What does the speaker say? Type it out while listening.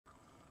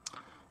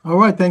All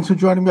right, thanks for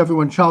joining me,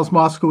 everyone. Charles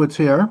Moscowitz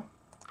here,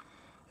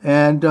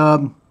 and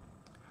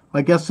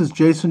my guest is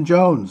Jason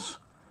Jones,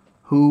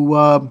 who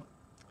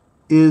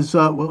is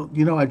well,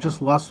 I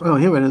just lost. Oh,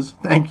 here it is.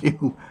 Thank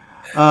you.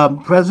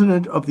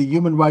 President of the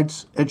Human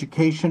Rights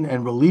Education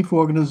and Relief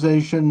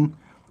Organization,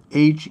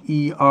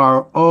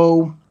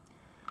 HERO.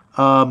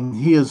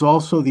 He is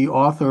also the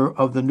author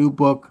of the new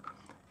book,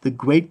 The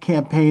Great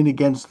Campaign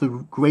Against the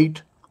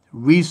Great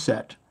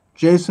Reset.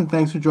 Jason,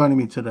 thanks for joining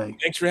me today.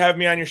 Thanks for having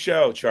me on your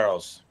show,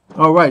 Charles.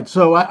 All right,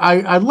 so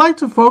I'd like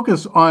to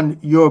focus on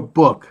your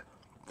book,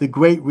 The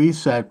Great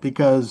Reset,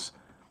 because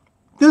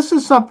this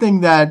is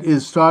something that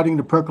is starting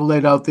to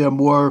percolate out there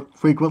more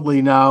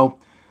frequently now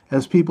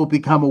as people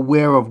become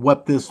aware of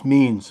what this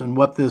means and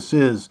what this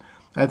is.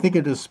 I think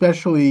it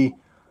especially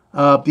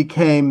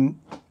became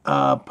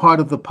part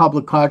of the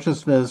public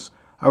consciousness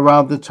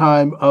around the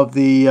time of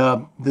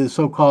the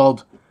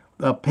so-called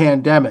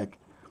pandemic.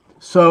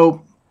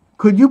 So,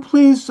 could you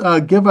please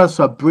give us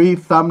a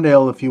brief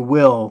thumbnail, if you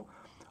will,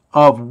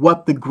 of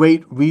what the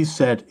Great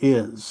Reset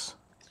is?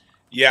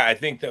 Yeah, I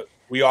think that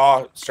we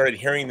all started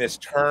hearing this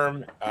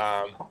term.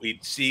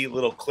 We'd see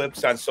little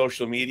clips on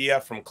social media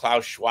from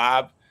Klaus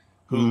Schwab,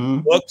 who Hmm.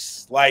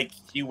 looks like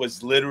he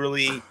was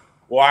literally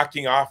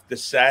walking off the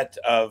set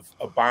of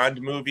a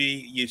Bond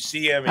movie. You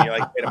see him, and you're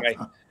like, "Wait,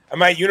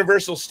 am I at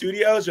Universal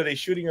Studios? Are they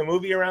shooting a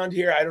movie around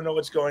here? I don't know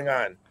what's going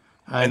on."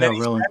 I And then know,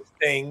 he really. says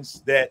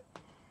things that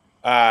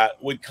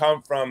would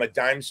come from a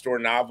dime store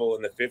novel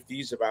in the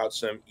 50s about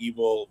some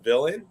evil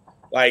villain.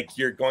 Like,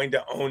 you're going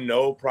to own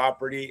no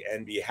property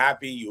and be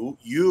happy.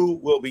 You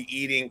will be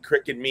eating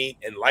cricket meat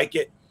and like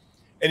it.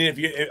 And if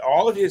you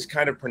all of his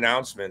kind of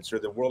pronouncements or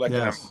the World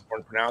Economic Yes.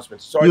 Forum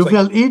pronouncements, it's always You like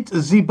will eat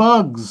the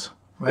bugs, it's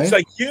right?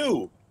 like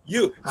you.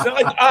 It's not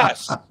like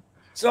us.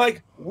 It's not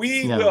like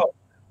Yeah.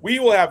 we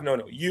will have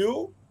no.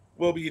 You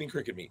will be eating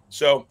cricket meat.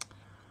 So,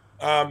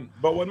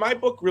 but what my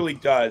book really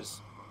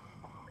does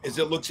is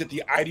it looks at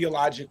the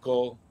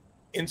ideological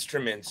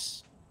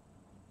instruments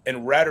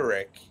and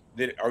rhetoric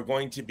that are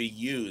going to be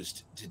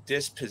used to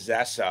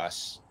dispossess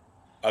us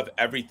of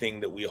everything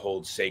that we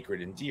hold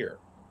sacred and dear.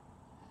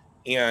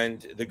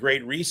 And the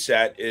Great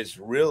Reset is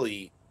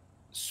really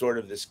sort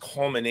of this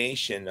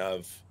culmination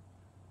of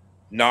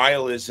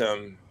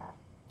nihilism,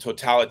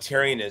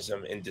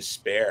 totalitarianism, and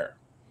despair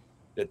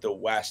that the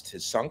West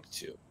has sunk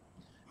to.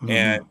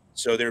 And Hmm.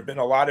 so there have been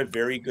a lot of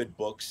very good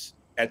books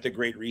at the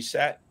Great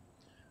Reset,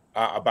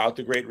 about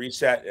the Great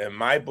Reset. And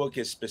my book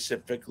is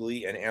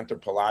specifically an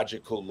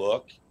anthropological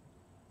look.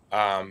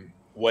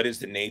 What is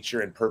the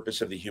nature and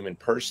purpose of the human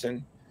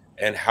person?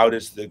 And how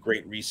does the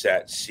Great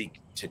Reset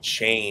seek to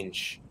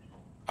change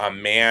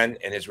man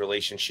and his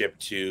relationship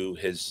to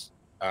his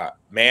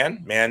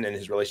man and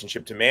his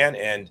relationship to man,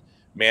 and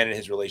man and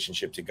his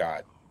relationship to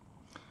God?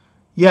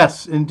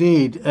 Yes,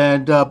 indeed.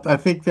 And I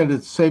think that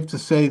it's safe to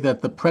say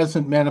that the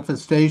present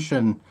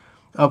manifestation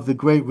of the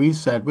Great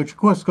Reset, which of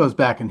course goes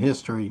back in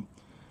history,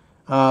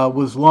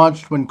 was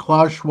launched when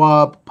Klaus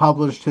Schwab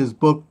published his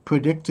book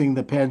predicting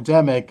the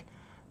pandemic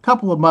a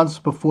couple of months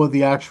before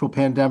the actual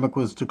pandemic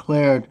was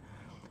declared.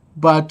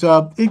 But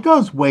it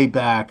goes way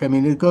back. I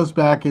mean, it goes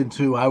back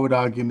into, I would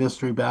argue,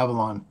 Mystery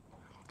Babylon.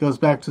 It goes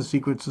back to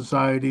secret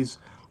societies.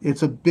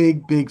 It's a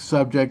big, big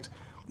subject.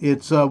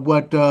 It's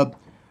what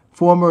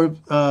former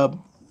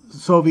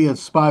Soviet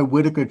spy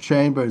Whittaker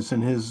Chambers,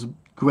 in his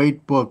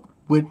great book,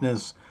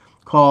 Witness,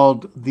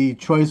 called the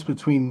choice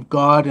between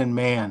God and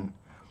man,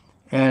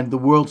 and the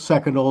world's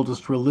second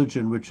oldest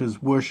religion, which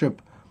is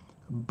worship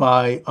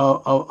by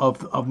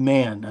of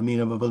man. I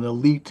mean, of an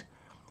elite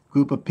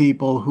group of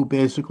people who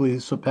basically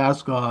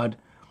surpass God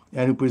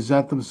and who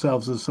present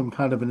themselves as some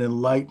kind of an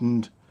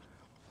enlightened,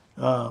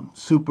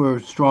 super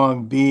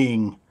strong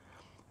being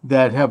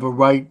that have a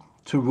right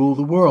to rule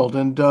the world.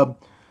 And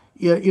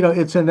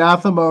it's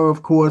anathema,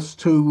 of course,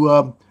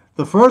 to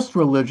the first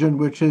religion,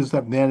 which is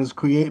that man is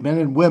created, men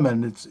and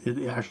women.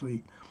 It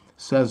actually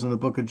says in the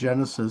book of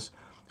Genesis,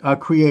 are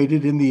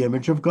created in the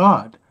image of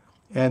God,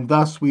 and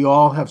thus we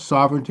all have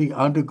sovereignty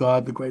under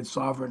God, the great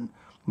sovereign,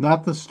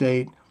 not the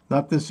state,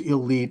 not this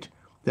elite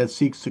that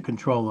seeks to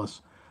control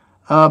us.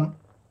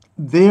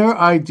 Their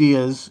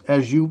ideas,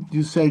 as you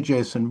say,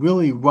 Jason,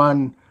 really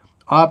run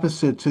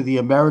opposite to the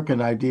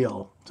American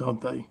ideal, don't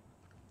they?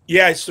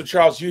 Yeah, so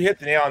Charles, you hit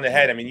the nail on the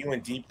head. I mean, you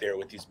went deep there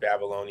with these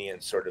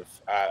Babylonian sort of.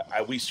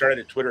 We started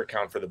a Twitter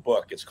account for the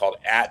book. It's called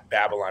at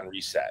Babylon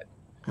Reset,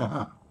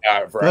 Uh-huh.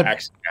 for our Good.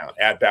 X account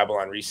at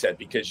Babylon Reset,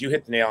 because you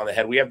hit the nail on the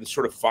head. We have the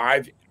sort of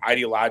five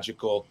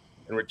ideological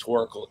and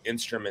rhetorical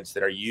instruments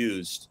that are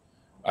used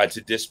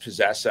to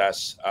dispossess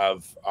us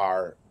of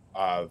our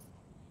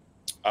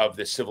of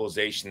the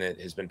civilization that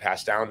has been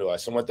passed down to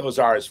us. And what those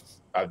are is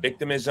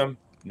victimism,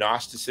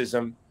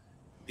 Gnosticism,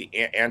 the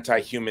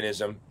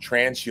anti-humanism,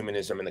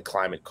 transhumanism, and the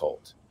climate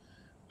cult.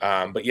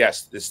 But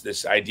yes,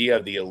 this idea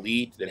of the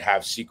elite that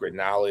have secret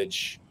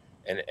knowledge,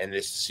 and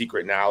this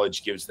secret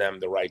knowledge gives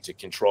them the right to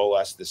control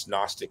us. This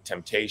Gnostic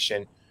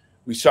temptation.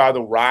 We saw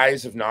the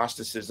rise of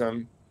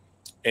Gnosticism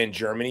in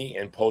Germany,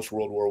 in post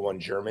World War I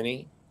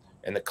Germany,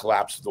 and the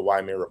collapse of the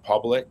Weimar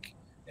Republic.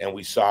 and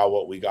we saw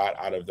what we got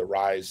out of the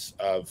rise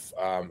of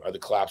or the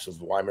collapse of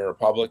the Weimar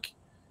Republic,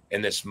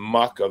 and this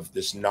muck of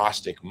this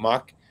Gnostic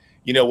muck.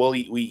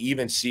 We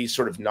even see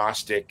sort of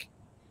Gnostic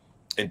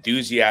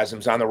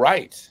enthusiasms on the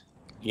right.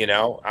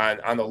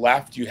 On the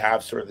left, you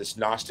have sort of this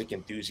Gnostic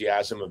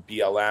enthusiasm of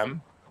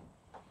BLM.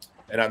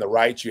 And on the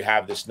right, you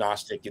have this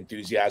Gnostic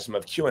enthusiasm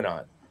of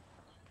QAnon,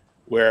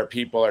 where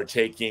people are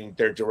taking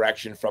their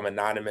direction from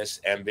anonymous,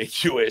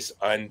 ambiguous,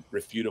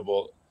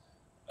 unrefutable,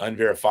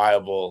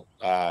 unverifiable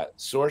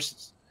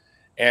sources.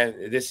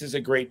 And this is a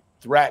great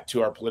threat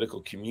to our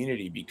political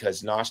community,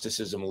 because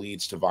Gnosticism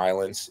leads to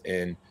violence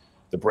and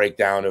the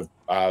breakdown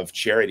of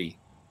charity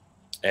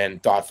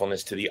and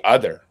thoughtfulness to the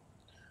other.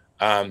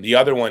 The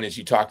other one is,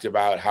 you talked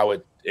about how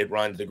it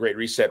runs, the Great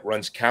Reset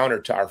runs counter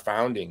to our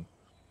founding.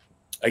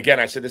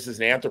 Again, I said this is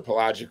an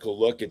anthropological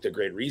look at the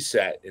Great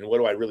Reset. And what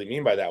do I really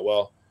mean by that?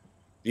 Well,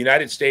 the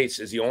United States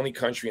is the only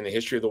country in the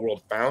history of the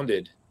world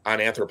founded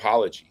on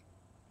anthropology.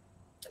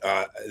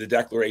 The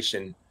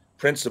Declaration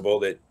principle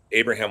that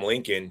Abraham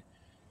Lincoln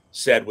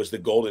said was the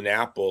golden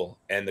apple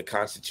and the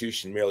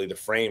Constitution merely the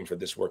frame for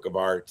this work of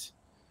art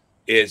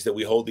is that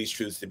we hold these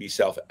truths to be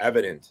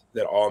self-evident,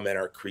 that all men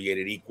are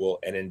created equal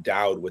and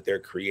endowed with their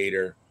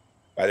creator,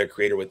 by their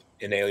creator with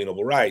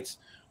inalienable rights.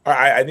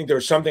 I think there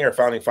was something our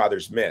founding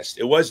fathers missed.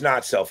 It was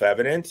not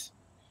self-evident.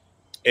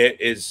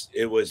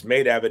 It was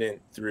made evident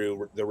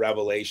through the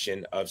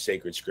revelation of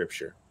sacred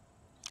scripture.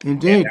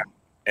 Indeed.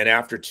 And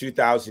after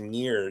 2,000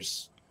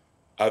 years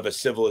of a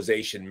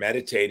civilization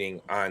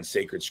meditating on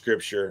sacred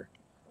scripture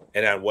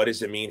and on what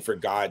does it mean for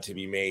God to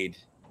be made,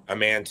 a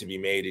man to be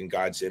made in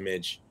God's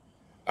image,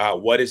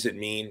 what does it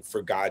mean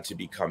for God to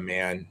become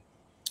man?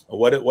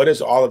 What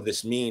does all of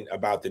this mean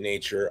about the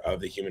nature of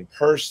the human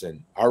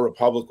person? Our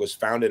republic was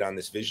founded on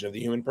this vision of the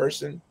human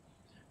person.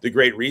 The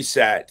Great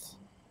Reset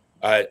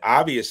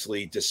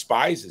obviously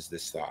despises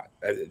this thought,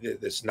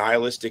 this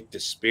nihilistic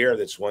despair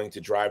that's willing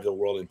to drive the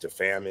world into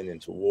famine,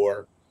 into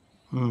war,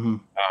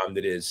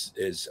 that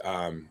is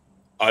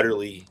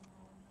utterly,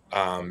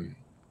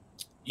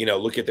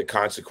 look at the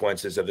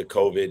consequences of the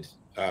COVID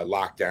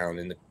lockdown,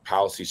 and the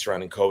policy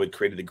surrounding COVID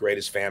created the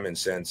greatest famine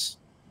since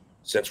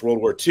World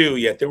War II,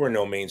 yet there were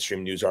no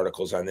mainstream news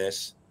articles on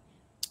this.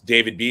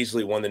 David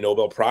Beasley won the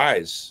Nobel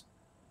Prize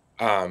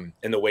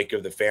in the wake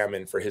of the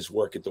famine for his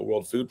work at the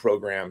World Food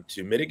Program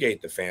to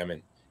mitigate the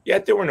famine,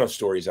 yet there were no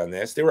stories on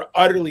this. They were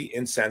utterly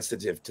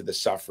insensitive to the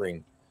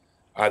suffering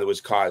that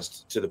was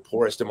caused to the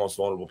poorest and most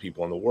vulnerable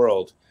people in the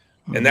world.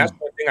 And that's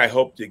one thing I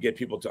hope to get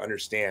people to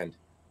understand,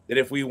 that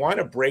if we want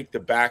to break the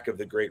back of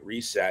the Great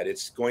Reset,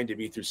 it's going to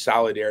be through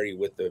solidarity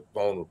with the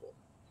vulnerable,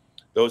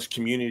 those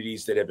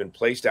communities that have been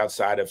placed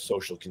outside of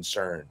social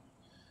concern,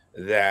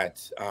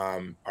 that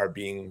are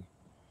being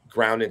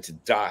ground into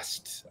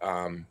dust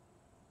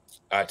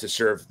to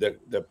serve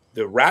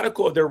the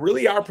radical. There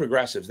really are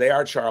progressives. They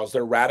are, Charles.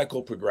 They're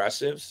radical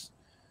progressives,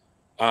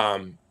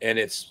 and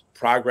it's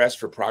progress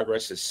for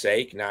progress's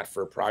sake, not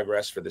for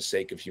progress for the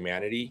sake of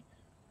humanity.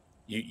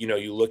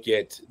 You look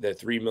at the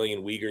 3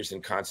 million Uyghurs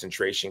in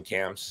concentration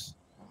camps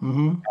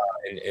in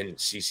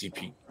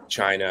CCP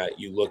China.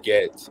 You look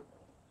at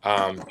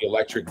the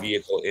electric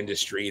vehicle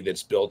industry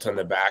that's built on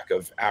the back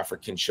of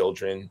African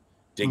children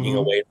digging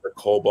away for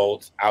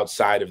cobalt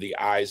outside of the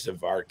eyes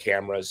of our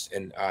cameras.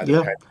 And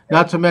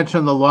not to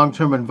mention the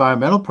long-term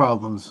environmental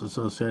problems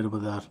associated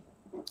with that.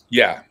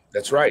 Yeah,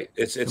 that's right.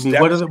 It's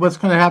what's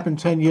going to happen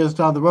 10 years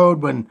down the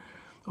road when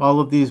all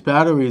of these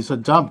batteries are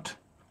dumped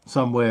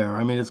somewhere?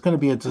 I mean, it's going to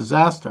be a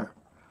disaster.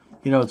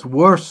 It's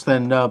worse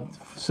than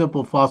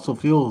simple fossil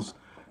fuels.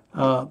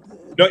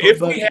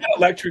 If we had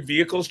electric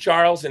vehicles,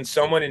 Charles, and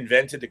someone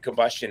invented the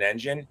combustion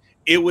engine,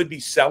 it would be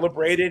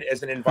celebrated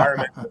as an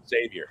environmental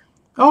savior.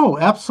 Oh,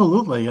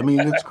 absolutely. I mean,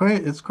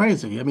 it's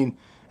crazy. I mean,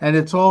 and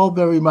it's all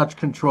very much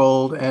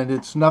controlled, and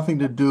it's nothing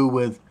to do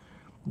with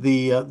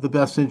the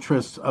best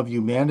interests of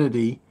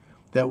humanity,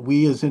 that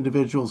we as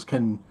individuals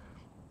can.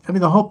 I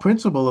mean, the whole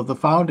principle of the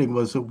founding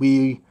was that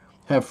we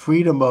have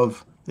freedom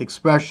of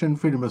expression,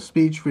 freedom of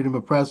speech, freedom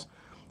of press,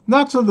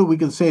 not so that we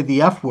can say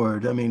the F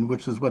word, I mean,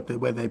 which is the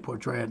way they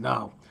portray it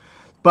now,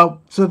 but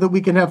so that we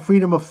can have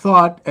freedom of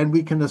thought, and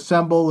we can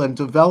assemble and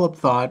develop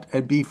thought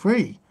and be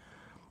free.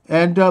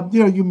 And,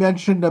 you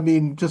mentioned, I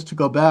mean, just to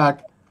go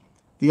back,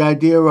 the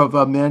idea of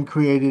a man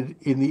created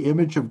in the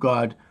image of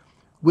God.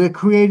 We're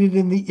created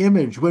in the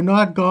image. We're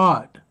not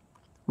God.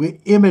 We're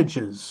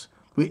images.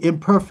 We're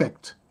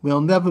imperfect.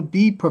 We'll never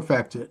be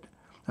perfected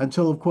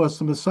until, of course,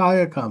 the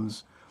Messiah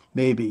comes,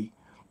 maybe.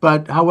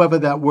 But however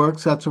that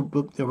works, that's a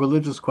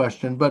religious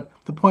question. But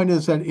the point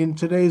is that in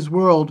today's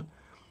world,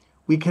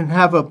 we can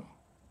have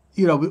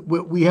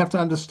we have to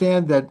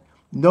understand that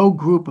no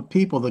group of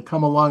people that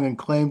come along and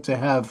claim to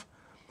have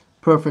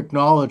perfect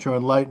knowledge or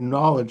enlightened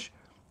knowledge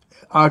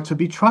are to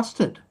be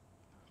trusted.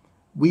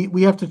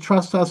 We have to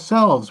trust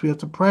ourselves. We have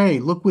to pray,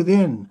 look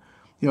within,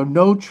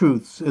 know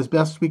truths as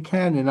best we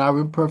can in our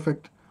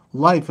imperfect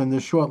life in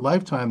this short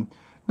lifetime,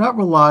 not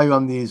rely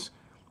on these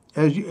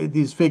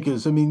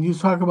figures. I mean, you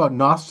talk about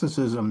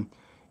Gnosticism.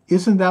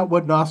 Isn't that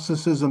what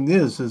Gnosticism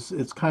is?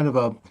 It's kind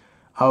of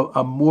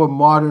a more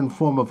modern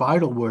form of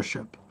idol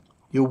worship.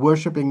 You're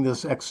worshiping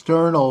this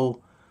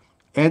external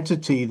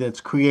entity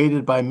that's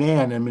created by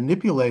man and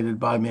manipulated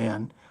by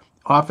man,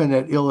 often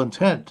at ill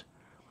intent.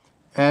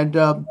 And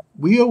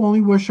we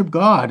only worship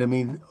God. I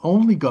mean,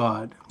 only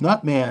God,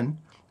 not man,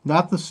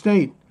 not the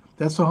state.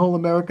 That's the whole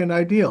American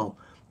ideal.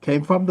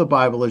 Came from the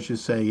Bible, as you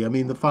say. I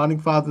mean, the founding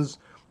fathers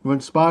were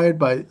inspired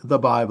by the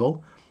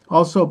Bible,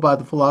 also by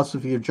the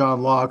philosophy of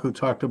John Locke, who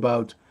talked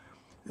about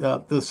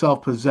the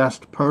self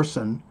possessed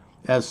person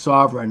as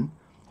sovereign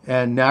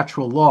and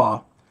natural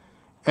law.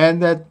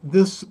 And that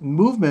this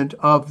movement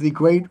of the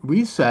Great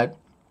Reset,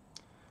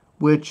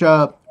 which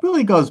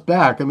really goes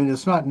back, I mean,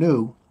 it's not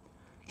new,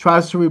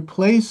 tries to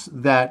replace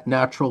that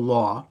natural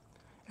law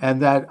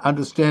and that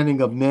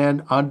understanding of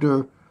man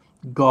under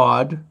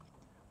God,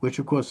 which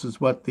of course is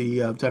what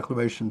the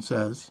Declaration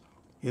says,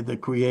 the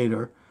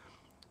Creator,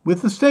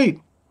 with the state.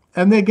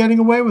 And they're getting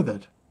away with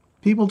it.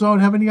 People don't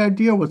have any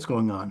idea what's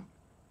going on.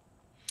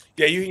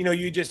 Yeah,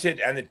 you just hit,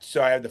 and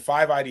so I have the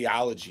 5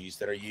 ideologies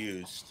that are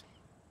used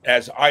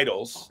as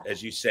idols,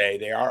 as you say.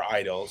 They are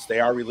idols. They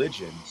are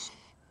religions.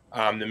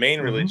 The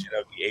main religion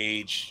of the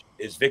age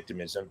is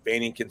victimism,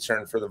 feigning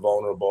concern for the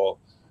vulnerable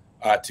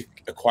to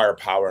acquire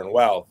power and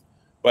wealth.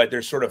 But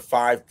there's sort of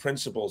 5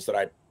 principles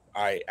that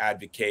I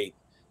advocate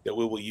that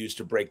we will use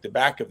to break the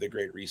back of the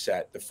Great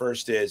Reset. The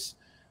first is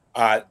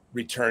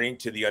returning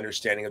to the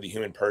understanding of the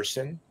human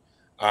person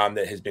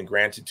that has been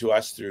granted to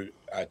us through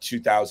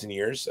 2,000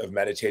 years of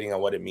meditating on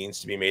what it means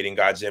to be made in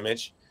God's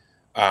image.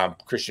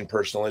 Christian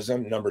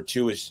personalism. Number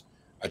 2 is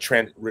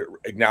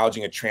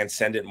acknowledging a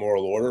transcendent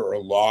moral order, or a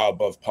law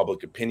above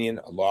public opinion,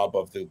 a law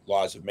above the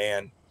laws of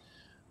man,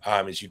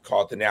 as you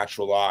call it, the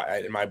natural law.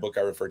 In my book,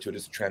 I refer to it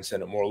as the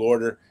transcendent moral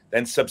order.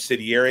 Then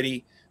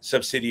subsidiarity.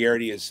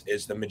 Subsidiarity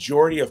is the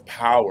majority of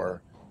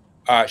power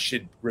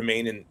should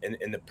remain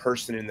in the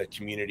person, in the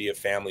community of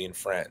family and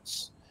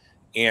friends.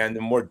 And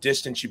the more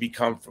distant you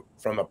become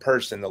from a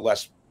person, the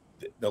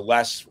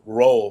less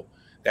role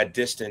that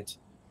distant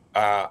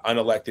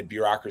unelected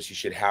bureaucracy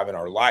should have in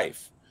our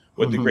life.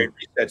 What the Great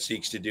Reset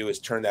seeks to do is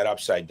turn that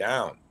upside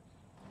down.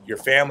 Your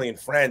family and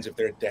friends, if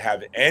they're to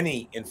have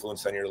any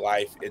influence on your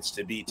life, it's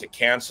to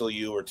cancel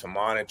you, or to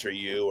monitor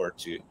you, or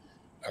to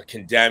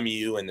condemn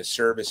you in the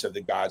service of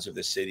the gods of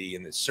the city,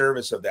 in the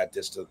service of that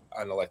distant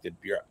unelected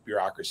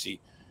bureaucracy.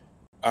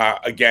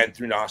 Again,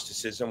 through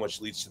Gnosticism,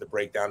 which leads to the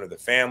breakdown of the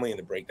family and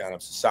the breakdown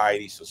of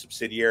society. So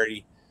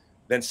subsidiarity.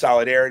 Then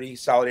solidarity.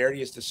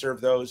 Solidarity is to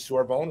serve those who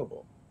are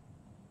vulnerable.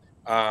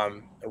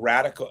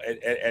 Radical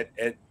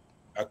at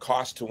a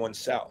cost to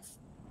oneself.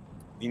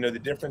 The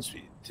difference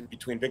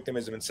between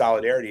victimism and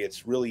solidarity,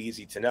 it's really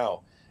easy to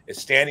know. Is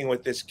standing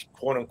with this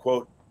quote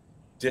unquote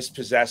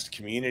dispossessed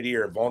community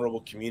or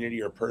vulnerable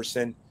community or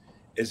person,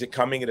 is it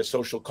coming at a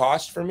social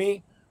cost for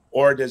me?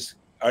 Or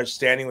are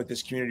standing with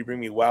this community bring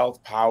me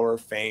wealth, power,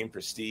 fame,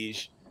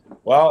 prestige?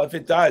 Well, if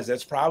it does,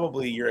 that's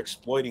probably you're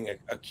exploiting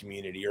a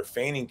community or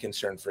feigning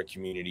concern for a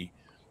community.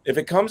 If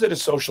it comes at a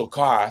social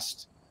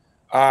cost,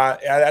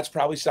 that's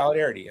probably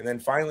solidarity. And then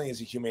finally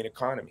is a humane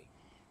economy.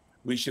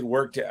 We should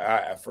work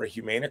for a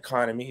humane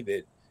economy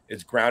that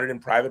is grounded in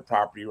private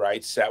property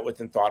rights, set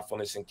within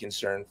thoughtfulness and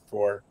concern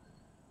for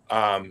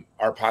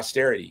our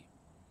posterity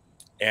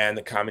and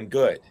the common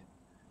good.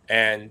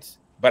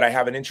 But I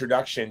have an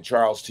introduction,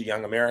 Charles, to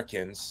young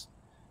Americans.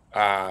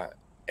 And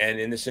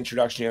in this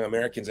introduction to young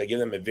Americans, I give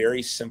them a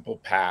very simple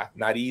path,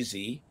 not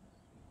easy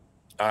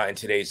in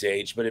today's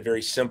age, but a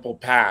very simple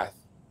path,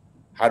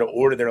 how to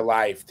order their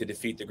life to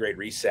defeat the Great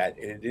Reset.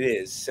 And it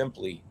is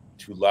simply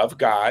to love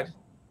God,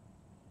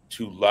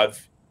 to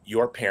love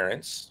your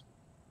parents,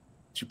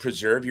 to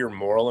preserve your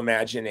moral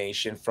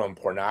imagination from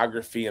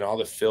pornography and all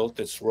the filth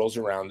that swirls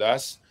around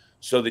us,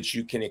 so that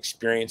you can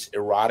experience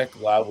erotic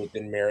love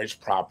within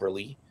marriage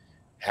properly,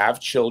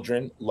 have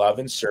children, love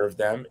and serve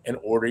them, and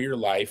order your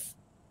life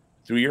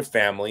through your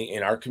family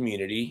in our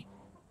community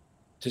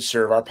to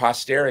serve our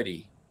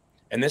posterity.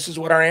 And this is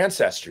what our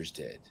ancestors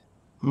did.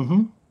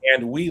 And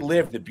we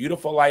lived the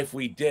beautiful life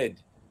we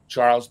did,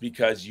 Charles,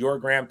 because your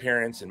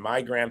grandparents and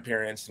my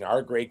grandparents and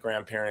our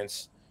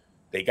great-grandparents,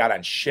 they got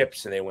on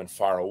ships and they went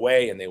far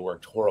away and they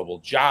worked horrible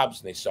jobs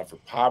and they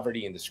suffered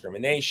poverty and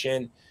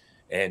discrimination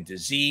and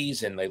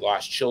disease, and they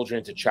lost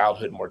children to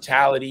childhood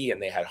mortality, and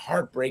they had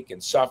heartbreak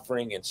and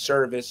suffering and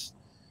service,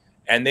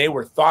 and they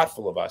were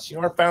thoughtful of us.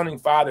 Our founding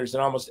fathers, in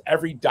almost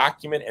every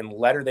document and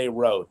letter they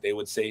wrote, they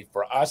would say,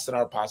 for us and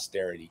our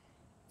posterity,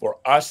 for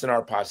us and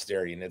our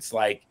posterity. And it's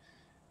like,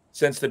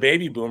 since the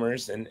baby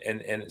boomers and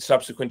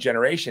subsequent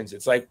generations,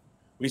 it's like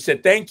we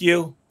said, thank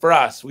you for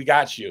us. We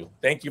got you.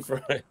 Thank you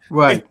for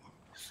right.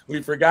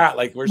 We forgot,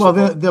 like we're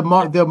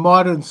they're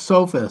modern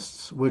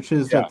sophists, which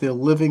is that they're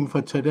living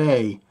for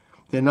today.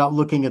 They're not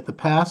looking at the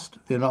past.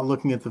 They're not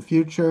looking at the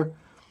future.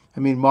 I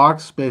mean,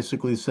 Marx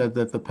basically said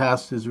that the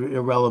past is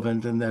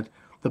irrelevant and that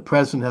the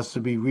present has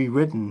to be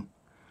rewritten.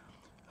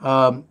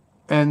 And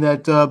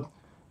that,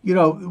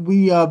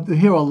 we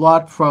hear a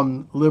lot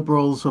from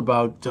liberals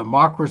about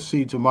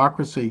democracy.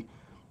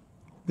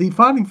 The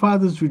Founding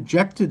Fathers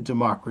rejected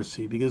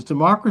democracy because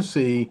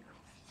democracy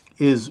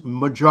is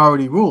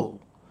majority rule.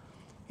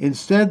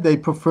 Instead, they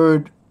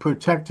preferred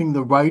protecting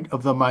the right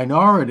of the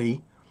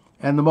minority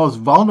and the most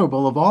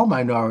vulnerable of all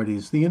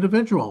minorities, the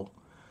individual.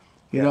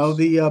 Yes.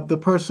 The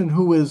person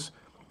who is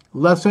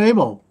less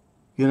able.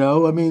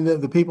 I mean,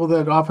 the people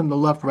that often the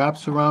left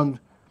wraps around,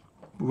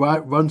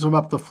 runs them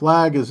up the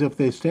flag as if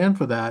they stand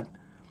for that.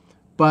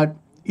 But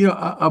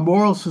a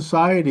moral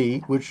society,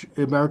 which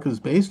America is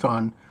based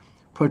on,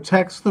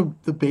 protects the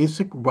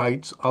basic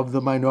rights of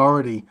the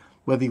minority,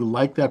 whether you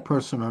like that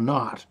person or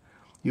not.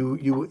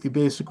 You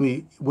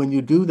basically, when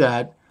you do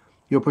that,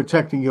 you're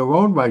protecting your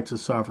own right to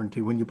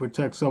sovereignty when you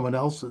protect someone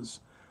else's.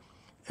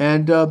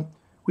 And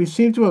we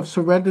seem to have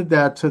surrendered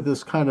that to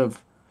this kind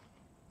of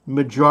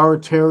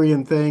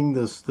majoritarian thing,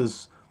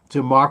 this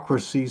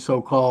democracy,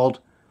 so called,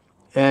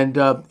 and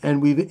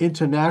we've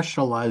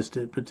internationalized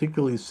it,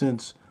 particularly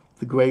since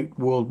the Great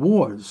World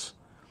Wars.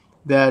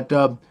 That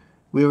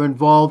we're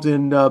involved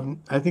in.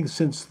 I think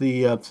since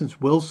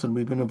Wilson,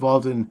 we've been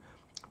involved in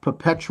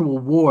perpetual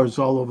wars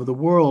all over the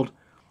world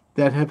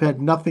that have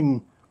had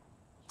nothing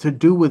to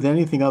do with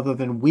anything other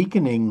than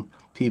weakening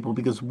people,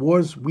 because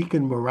wars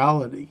weaken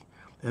morality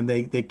and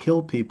they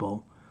kill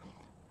people.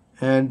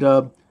 And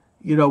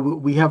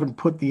we haven't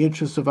put the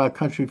interests of our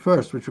country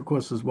first, which of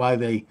course is why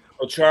they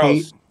Well, hate.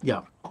 Charles,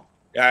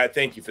 Yeah.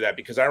 thank you for that,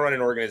 because I run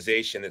an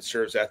organization that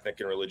serves ethnic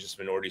and religious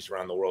minorities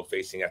around the world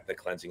facing ethnic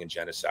cleansing and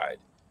genocide.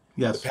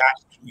 The Yes.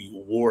 past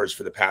wars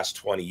for the past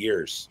 20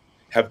 years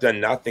have done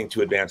nothing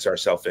to advance our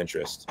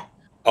self-interest.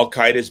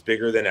 Al-Qaeda is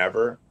bigger than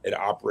ever. It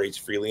operates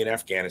freely in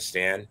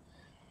Afghanistan.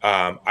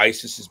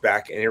 ISIS is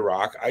back in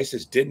Iraq.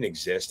 ISIS didn't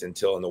exist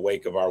until in the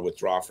wake of our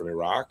withdrawal from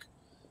Iraq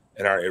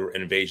and our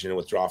invasion and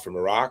withdrawal from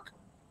Iraq.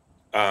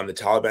 The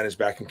Taliban is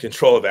back in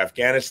control of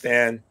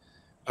Afghanistan.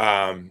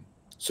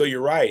 So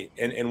you're right.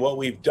 And what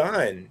we've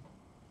done,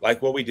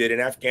 like what we did in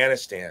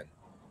Afghanistan,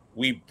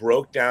 we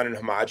broke down and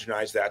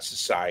homogenized that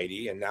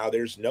society. And now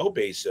there's no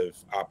base of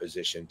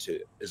opposition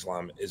to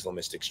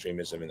Islamist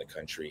extremism in the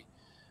country.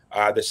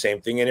 The same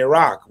thing in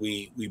Iraq.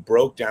 We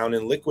broke down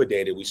and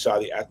liquidated. We saw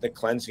the ethnic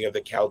cleansing of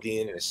the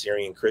Chaldean and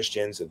Assyrian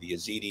Christians, of the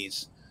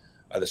Yazidis,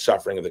 the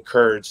suffering of the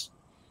Kurds.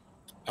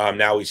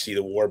 Now we see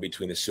the war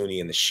between the Sunni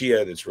and the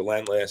Shia that's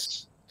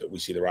relentless. We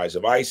see the rise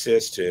of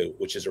ISIS,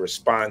 which is a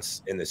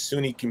response in the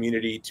Sunni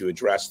community to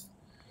address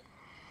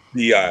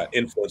the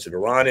influence of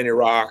Iran in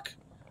Iraq.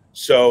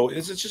 So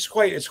it's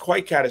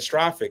quite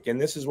catastrophic. And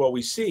this is what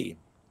we see.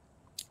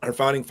 Our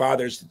founding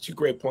fathers, the two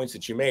great points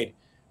that you made,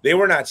 they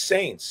were not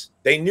saints.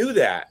 They knew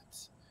that.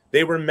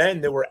 They were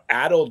men that were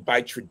addled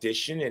by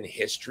tradition and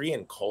history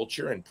and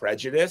culture and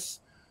prejudice.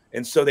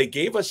 And so they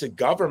gave us a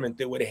government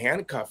that would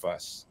handcuff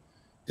us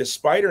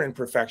despite our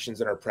imperfections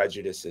and our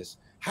prejudices.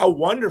 How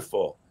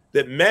wonderful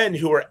that men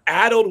who were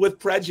addled with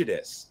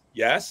prejudice,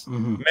 yes,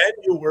 men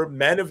who were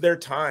men of their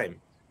time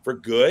for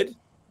good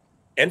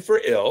and for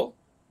ill,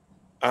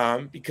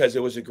 because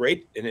it was a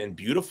great and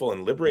beautiful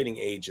and liberating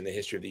age in the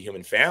history of the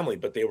human family,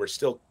 but they were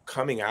still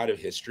coming out of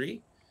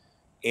history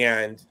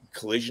and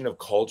collision of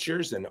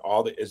cultures and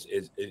all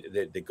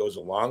that goes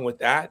along with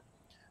that,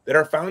 that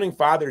our founding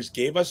fathers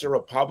gave us a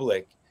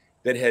republic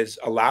that has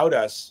allowed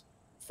us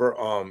for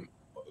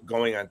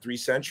going on 3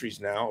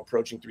 centuries now,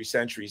 approaching 3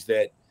 centuries,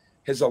 that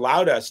has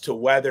allowed us to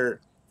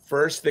weather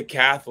first the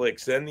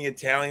Catholics, then the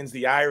Italians,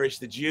 the Irish,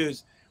 the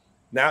Jews.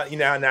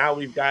 Now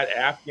we've got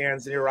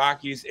Afghans and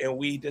Iraqis, and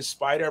we,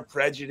 despite our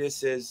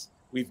prejudices,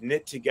 we've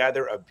knit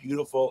together a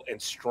beautiful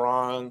and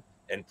strong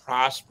and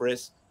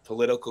prosperous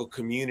political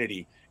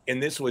community.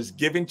 And this was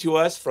given to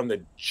us from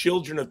the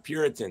children of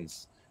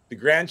Puritans, the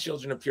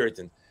grandchildren of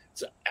Puritans.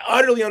 It's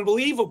utterly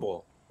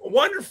unbelievable,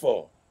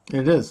 wonderful.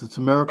 It is. It's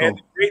a miracle. And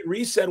the Great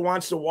Reset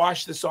wants to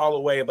wash this all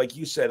away. Like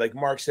you said, like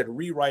Mark said,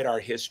 rewrite our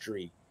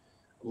history,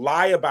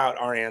 lie about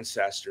our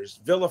ancestors,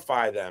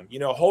 vilify them,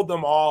 hold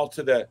them all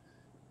to the,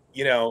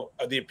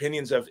 the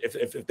opinions of,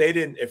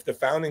 if the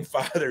founding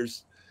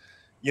fathers,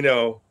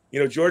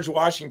 George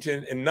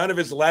Washington, in none of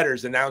his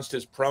letters announced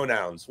his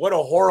pronouns. What a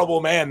horrible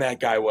man that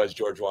guy was,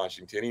 George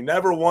Washington. He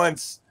never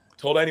once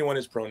told anyone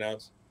his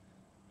pronouns.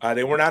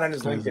 They were not on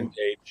his LinkedIn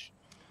page.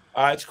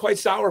 It's quite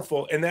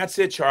sorrowful. And that's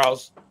it,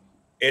 Charles.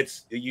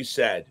 You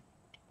said,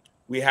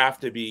 we have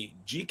to be,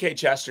 G.K.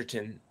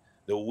 Chesterton,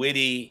 the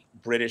witty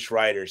British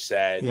writer,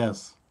 said,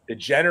 yes, the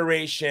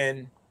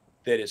generation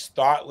that is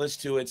thoughtless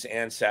to its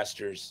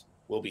ancestors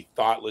will be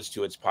thoughtless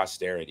to its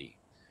posterity.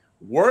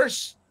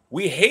 Worse,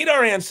 we hate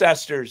our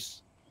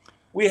ancestors.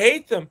 We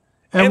hate them.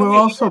 And we're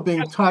also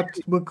being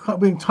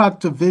taught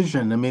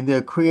division. I mean,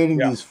 they're creating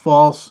these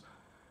false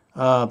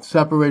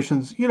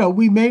separations.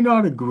 We may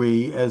not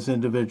agree as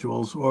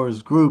individuals or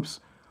as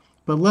groups,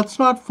 but let's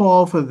not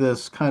fall for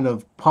this kind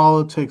of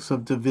politics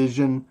of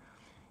division.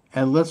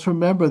 And let's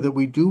remember that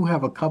we do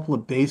have a couple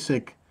of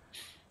basic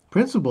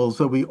principles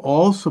that we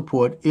all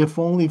support, if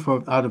only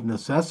out of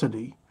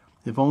necessity,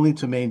 if only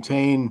to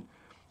maintain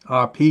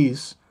our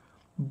peace,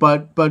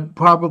 but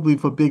probably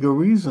for bigger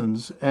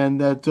reasons.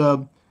 And that,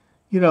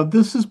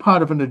 this is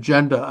part of an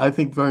agenda, I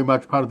think very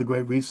much part of the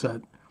Great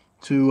Reset,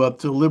 to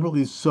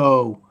deliberately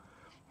sow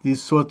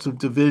these sorts of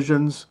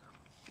divisions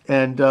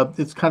and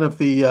it's kind of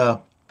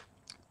the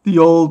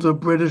old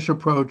British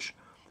approach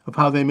of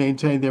how they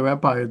maintain their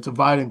empire: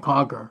 divide and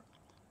conquer.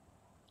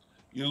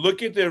 You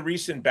look at the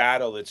recent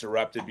battle that's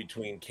erupted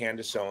between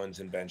Candace Owens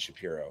and Ben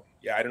Shapiro.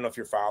 Yeah, I don't know if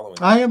you're following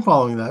I that. am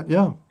following that.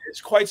 Yeah, It's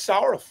quite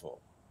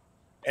sorrowful.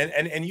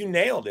 And you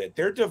nailed it.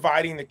 They're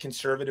dividing the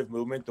conservative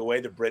movement the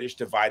way the British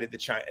divided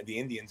the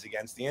Indians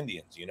against the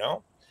Indians, right.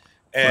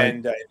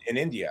 and in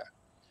India.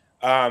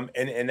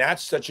 And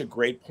that's such a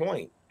great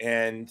point.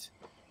 And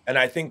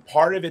I think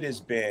part of it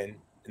has been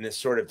in this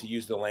sort of, to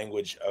use the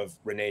language of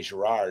Rene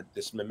Girard,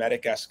 this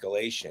mimetic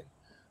escalation.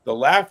 The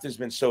left has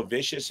been so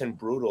vicious and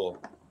brutal,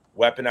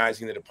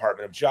 weaponizing the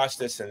Department of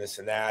Justice and this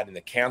and that, and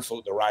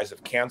the rise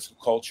of cancel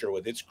culture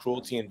with its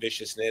cruelty and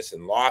viciousness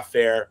and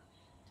lawfare,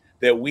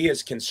 that we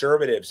as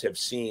conservatives have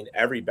seen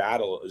every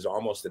battle as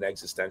almost an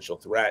existential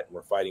threat. And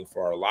we're fighting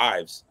for our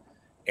lives.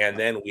 And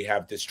then we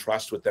have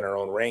distrust within our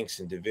own ranks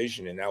and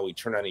division. And now we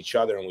turn on each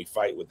other and we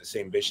fight with the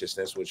same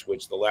viciousness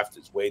which the left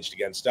has waged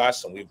against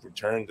us. And we've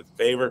returned the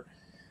favor.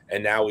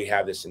 And now we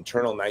have this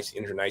internal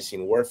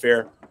internecine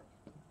warfare.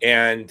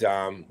 And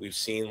we've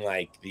seen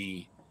like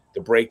the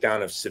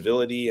breakdown of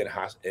civility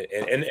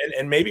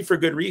and maybe for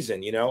good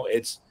reason.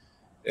 It's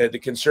the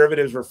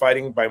conservatives were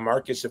fighting by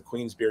Marcus of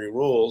Queensberry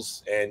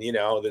rules, and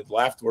the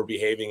left were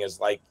behaving as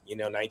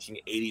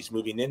 1980s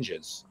movie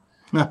ninjas.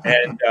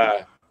 And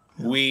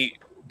we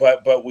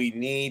but we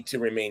need to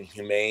remain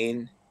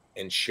humane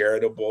and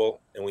charitable,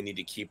 and we need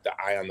to keep the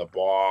eye on the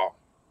ball.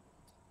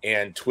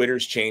 And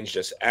Twitter's changed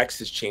us. X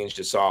has changed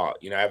us all.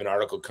 I have an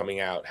article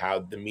coming out how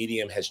the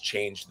medium has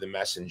changed the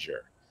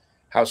messenger,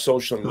 how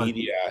social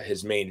media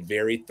has made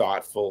very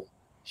thoughtful,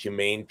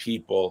 humane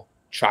people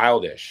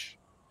childish.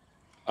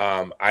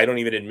 I don't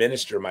even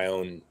administer my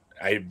own.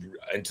 I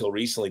until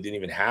recently didn't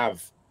even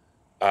have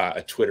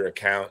a Twitter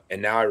account,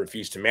 and now I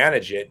refuse to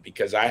manage it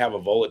because I have a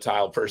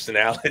volatile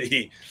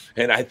personality,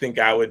 and I think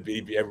I would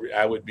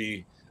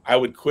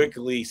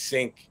quickly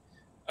sink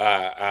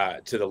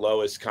to the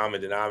lowest common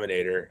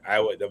denominator.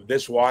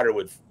 This water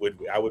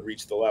would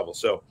reach the level.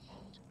 So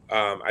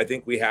I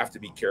think we have to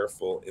be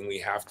careful, and we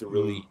have to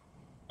really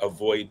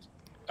avoid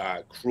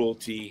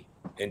cruelty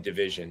and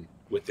division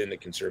within the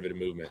conservative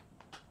movement.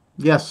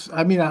 Yes,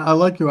 I mean, I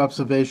like your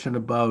observation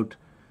about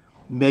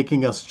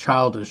making us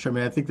childish. I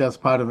mean, I think that's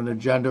part of an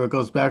agenda. It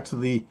goes back to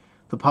the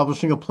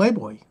publishing of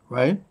Playboy,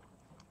 right?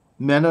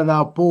 Men are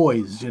now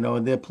boys, and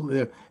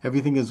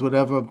everything is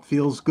whatever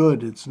feels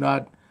good. It's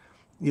not,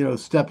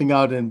 stepping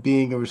out and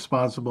being a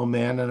responsible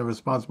man and a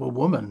responsible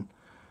woman.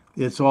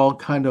 It's all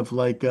kind of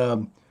like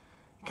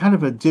kind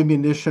of a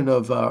diminution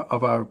of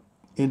our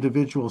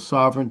individual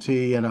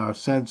sovereignty and our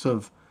sense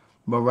of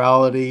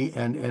morality,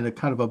 and a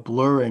kind of a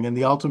blurring. And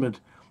the ultimate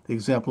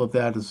example of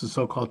that is the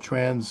so-called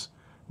trans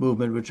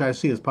movement, which I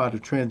see as part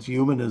of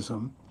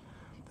transhumanism.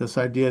 This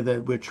idea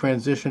that we're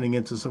transitioning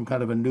into some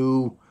kind of a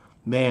new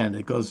man.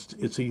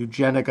 It's a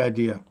eugenic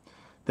idea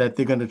that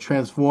they're going to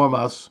transform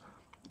us.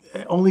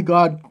 Only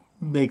God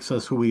makes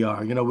us who we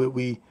are.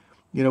 We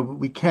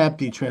can't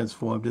be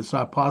transformed. It's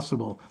not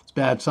possible. It's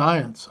bad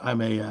science, I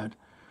may add.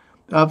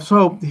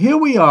 So here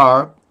we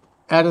are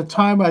at a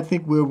time, I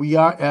think, where we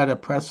are at a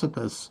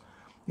precipice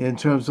in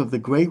terms of the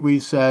Great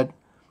Reset.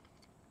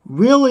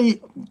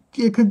 Really,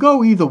 it could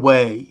go either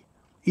way.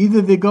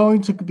 Either they're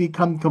going to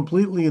become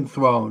completely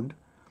enthroned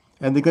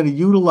and they're going to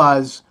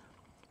utilize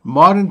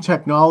modern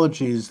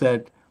technologies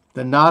that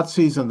the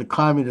Nazis and the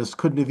communists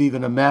couldn't have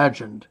even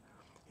imagined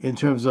in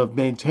terms of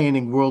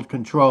maintaining world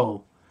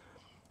control.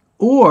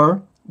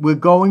 Or we're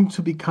going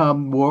to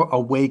become more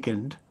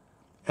awakened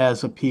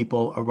as a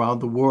people around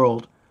the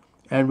world,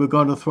 and we're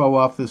going to throw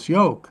off this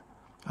yoke.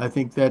 I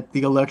think that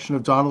the election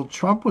of Donald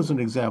Trump was an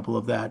example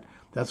of that.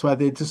 That's why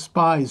they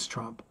despise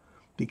Trump,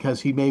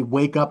 because he may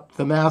wake up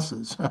the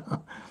masses.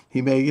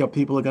 He may,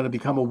 people are going to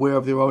become aware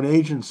of their own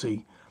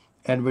agency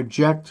and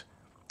reject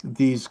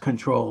these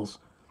controls.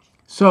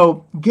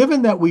 So,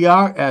 given that we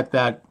are at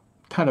that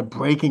kind of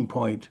breaking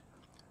point,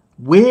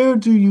 where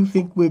do you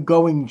think we're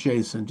going,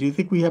 Jason? Do you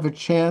think we have a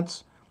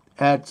chance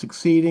at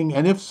succeeding?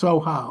 And if so,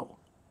 how?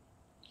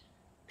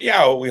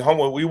 Yeah,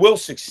 we will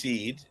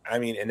succeed. I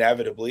mean,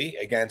 inevitably,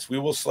 we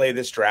will slay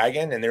this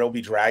dragon, and there will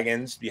be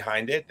dragons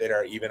behind it that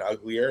are even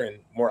uglier and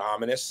more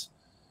ominous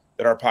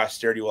that our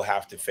posterity will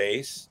have to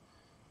face.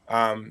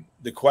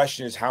 The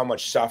question is how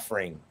much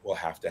suffering will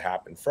have to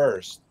happen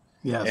first.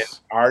 Yes. And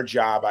our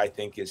job, I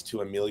think, is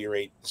to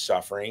ameliorate the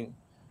suffering,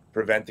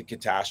 prevent the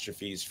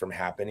catastrophes from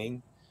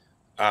happening.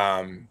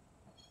 John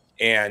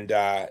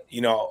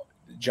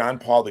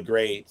Paul the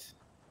Great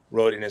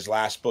wrote in his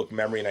last book,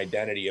 Memory and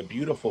Identity, a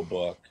beautiful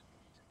book,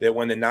 that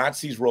when the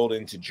Nazis rolled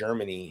into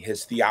Germany,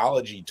 his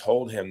theology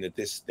told him that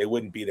they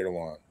wouldn't be there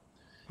long,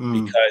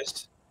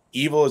 because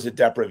evil is a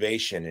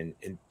deprivation,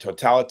 and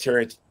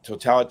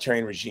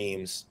totalitarian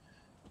regimes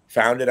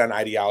founded on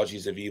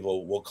ideologies of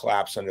evil will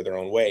collapse under their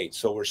own weight.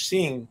 So we're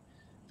seeing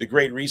the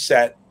Great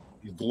Reset.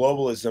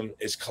 Globalism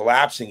is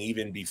collapsing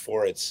even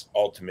before its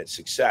ultimate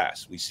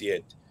success. We see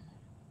it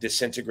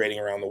disintegrating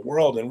around the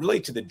world, and really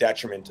to the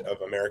detriment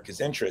of America's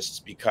interests,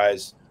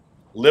 because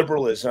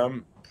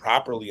liberalism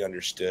properly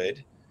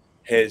understood,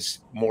 has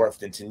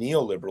morphed into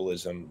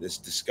neoliberalism, this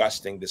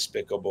disgusting,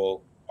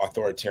 despicable,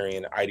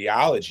 authoritarian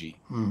ideology.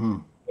 Mm-hmm.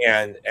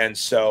 And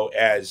so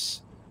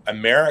as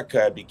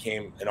America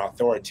became an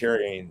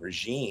authoritarian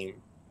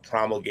regime,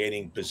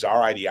 promulgating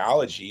bizarre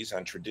ideologies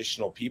on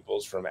traditional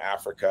peoples from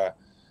Africa,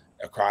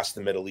 across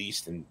the Middle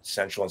East and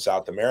Central and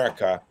South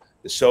America,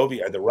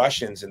 the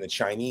Russians and the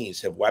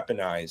Chinese have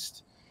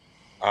weaponized,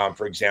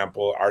 for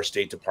example, our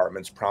State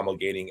Department's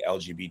promulgating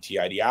LGBT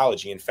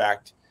ideology. In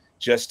fact,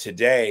 just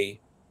today,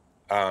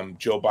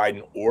 Joe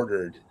Biden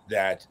ordered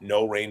that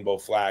no rainbow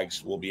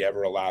flags will be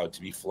ever allowed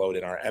to be flown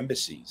in our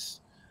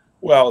embassies.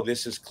 Well,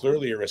 this is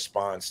clearly a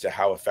response to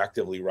how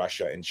effectively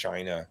Russia and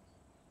China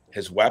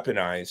has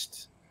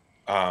weaponized,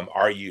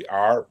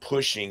 are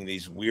pushing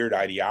these weird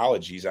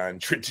ideologies on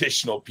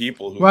traditional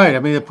people. Right. I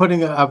mean, they're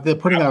putting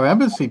our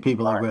embassy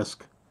people at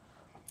risk.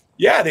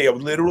 Yeah, they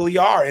literally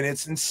are, and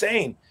it's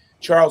insane.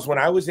 Charles, when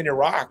I was in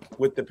Iraq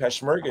with the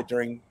Peshmerga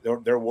during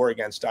their war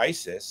against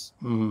ISIS,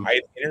 Mm-hmm. I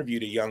had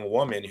interviewed a young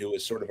woman who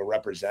was sort of a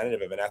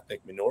representative of an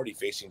ethnic minority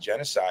facing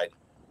genocide.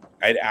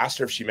 I had asked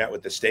her if she met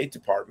with the State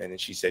Department, and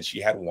she said she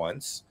had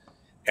once,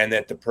 and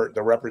that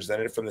the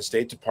representative from the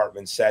State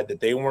Department said that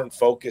they weren't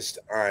focused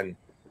on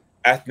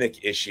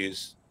ethnic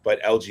issues,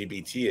 but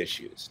LGBT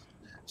issues.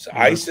 So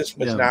ISIS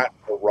was not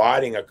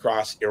marauding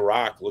across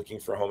Iraq looking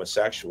for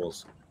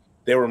homosexuals.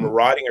 They were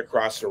marauding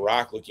across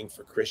Iraq looking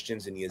for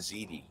Christians and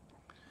Yazidi.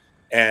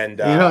 And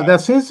that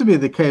seems to be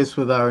the case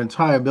with our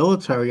entire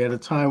military at a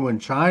time when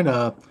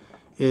China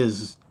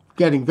is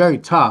getting very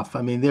tough.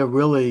 I mean,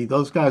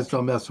 those guys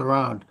don't mess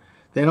around.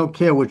 They don't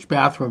care which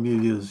bathroom you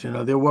use.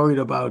 They're worried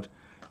about,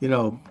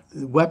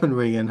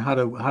 weaponry and how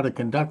to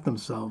conduct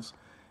themselves.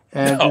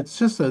 And it's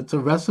a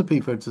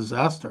recipe for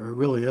disaster. It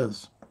really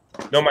is.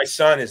 No, my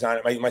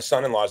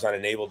son-in-law is on a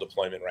naval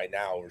deployment right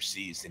now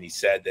overseas, and he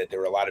said that there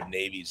were a lot of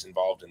navies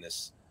involved in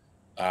this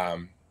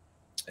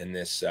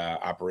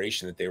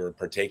operation that they were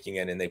partaking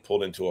in, and they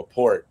pulled into a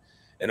port,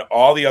 and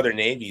all the other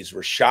navies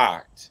were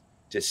shocked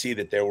to see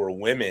that there were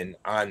women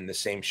on the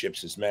same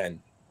ships as men,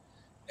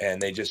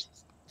 and they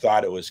just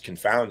thought it was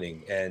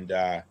confounding. And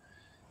I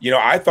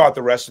thought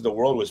the rest of the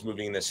world was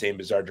moving in the same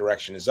bizarre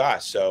direction as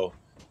us. So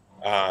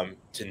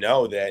to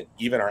know that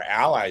even our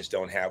allies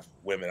don't have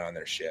women on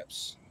their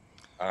ships.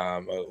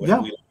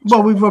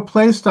 We've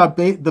replaced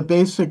the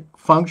basic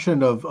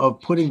function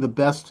of putting the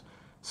best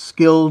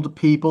skilled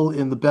people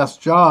in the best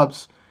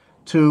jobs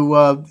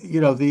to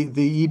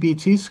the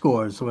EBT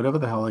scores or whatever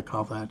the hell they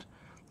call that.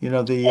 The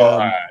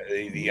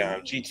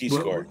GT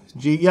score.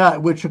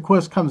 Which of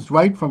course comes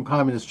right from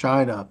communist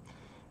China,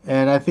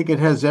 and I think it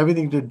has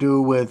everything to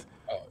do with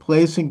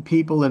placing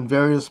people in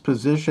various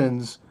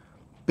positions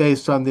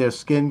based on their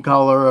skin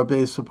color or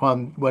based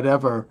upon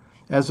whatever,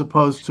 as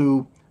opposed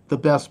to the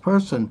best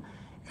person.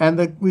 And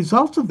the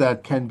results of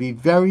that can be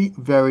very,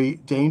 very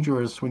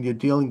dangerous when you're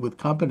dealing with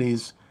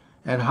companies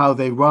and how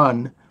they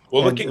run.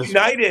 Well, look at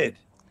United.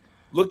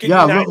 Look at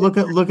United. Look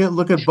at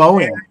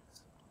Boeing.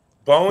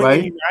 Boeing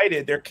right? and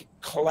United, they're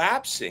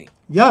collapsing.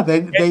 Yeah,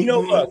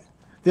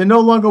 they're no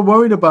longer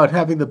worried about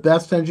having the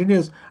best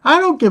engineers. I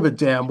don't give a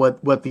damn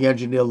what the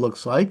engineer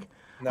looks like.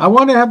 No. I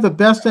want to have the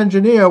best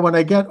engineer when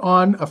I get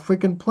on a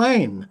freaking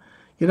plane.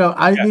 Mean,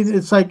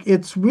 it's like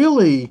it's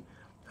really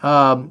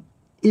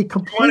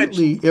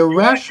completely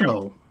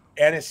irrational.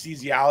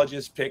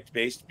 Anesthesiologist picked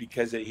based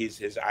because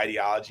his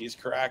ideology is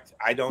correct.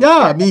 I don't. Yeah,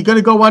 I mean, you're going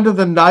to go under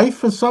the knife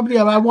for somebody.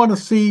 I want to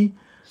see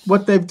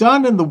what they've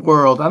done in the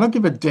world. I don't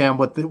give a damn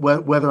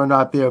whether or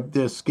not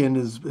their skin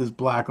is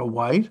black or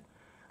white.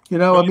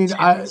 These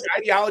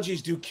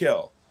ideologies do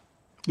kill.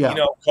 Yeah.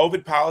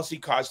 COVID policy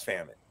caused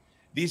famine.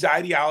 These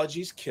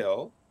ideologies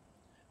kill.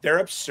 They're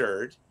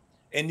absurd.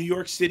 In New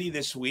York City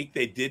this week,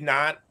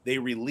 they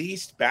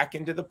released back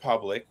into the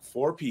public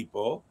 4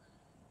 people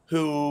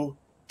who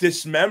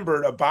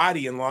dismembered a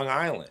body in Long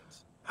Island.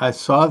 I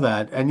saw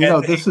that. And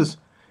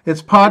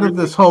it's part of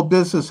this whole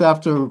business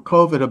after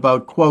COVID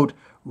about, quote,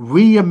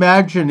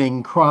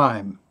 reimagining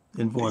crime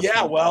enforcement.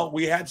 Yeah, well,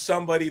 we had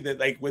somebody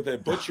that with a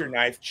butcher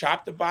knife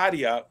chopped the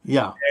body up.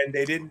 Yeah. And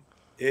they didn't,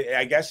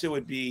 I guess it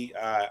would be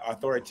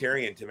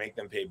authoritarian to make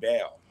them pay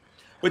bail.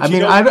 But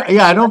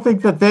I don't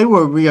think that they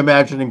were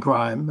reimagining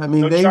crime. I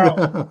mean,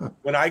 Charles,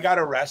 when I got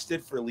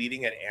arrested for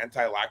leading an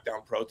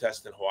anti-lockdown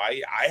protest in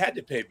Hawaii, I had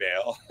to pay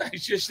bail. I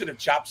just should have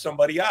chopped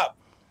somebody up.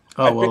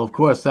 Oh, well, of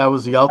course, that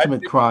was the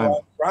ultimate crime.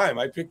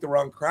 I picked the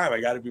wrong crime.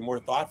 I got to be more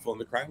thoughtful in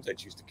the crimes I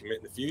choose to commit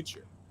in the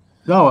future.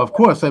 No, of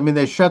course. I mean,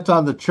 they shut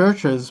down the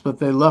churches, but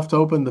they left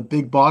open the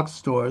big box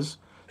stores,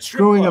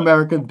 screwing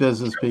American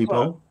business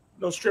people.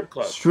 No strip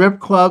clubs. Strip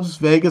clubs,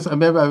 Vegas. I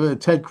remember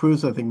Ted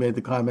Cruz, I think, made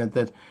the comment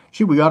that,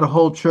 gee, we got a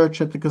whole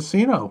church at the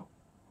casino.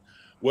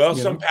 Well,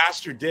 some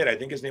pastor did. I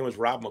think his name was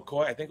Rob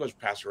McCoy. I think it was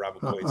Pastor Rob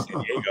McCoy in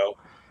San Diego.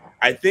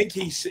 I think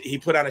he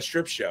put on a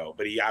strip show,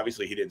 but he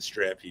didn't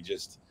strip. He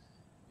just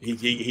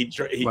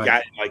he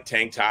got like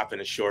tank top and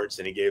his shorts,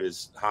 and he gave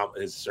his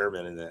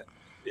sermon, and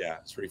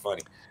it's pretty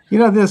funny.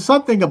 There's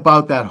something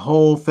about that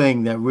whole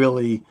thing that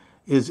really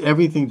is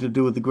everything to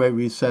do with the Great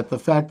Reset. The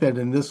fact that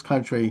in this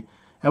country,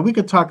 and we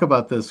could talk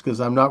about this because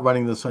I'm not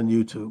running this on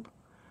YouTube.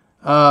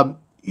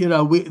 You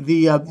know,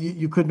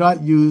 you could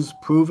not use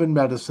proven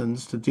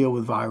medicines to deal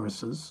with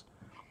viruses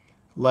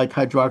like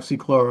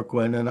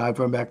hydroxychloroquine and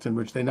ivermectin,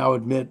 which they now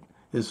admit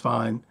is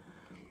fine.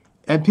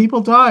 And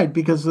people died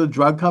because the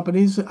drug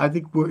companies, I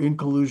think, were in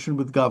collusion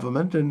with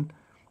government, and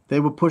they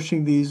were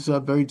pushing these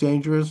very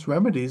dangerous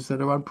remedies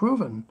that are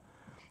unproven.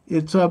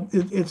 It's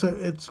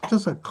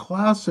just a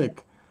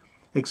classic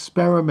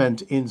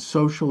experiment in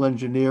social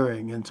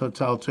engineering and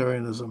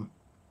totalitarianism.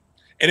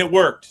 And it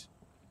worked.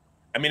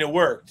 I mean, it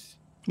worked.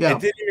 It Yeah.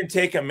 didn't even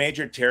take a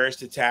major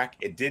terrorist attack.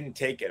 It didn't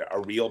take a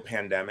real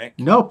pandemic.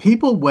 No,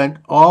 people went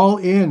all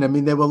in. I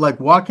mean, they were like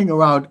walking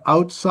around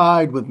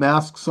outside with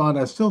masks on.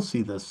 I still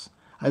see this.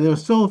 And there are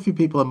still a few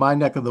people in my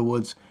neck of the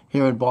woods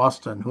here in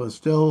Boston who are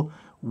still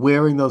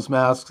wearing those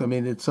masks. I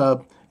mean, it's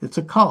a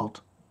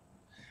cult.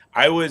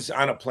 I was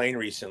on a plane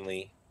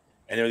recently,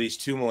 and there were these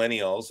two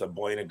millennials, a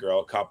boy and a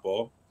girl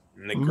couple,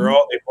 and the Hmm.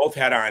 girl, they both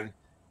had on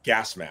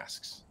gas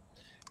masks,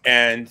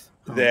 and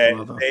Oh, that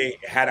brother. they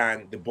had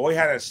on, the boy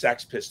had a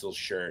Sex Pistols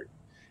shirt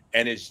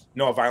and his,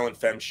 no, a Violent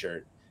Femme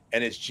shirt,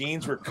 and his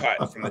jeans were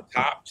cut from the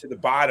top to the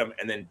bottom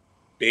and then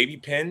baby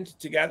pinned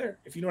together,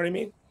 if you know what I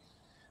mean.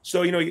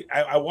 So, you know,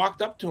 I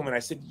walked up to him and I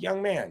said,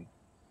 young man,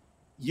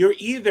 you're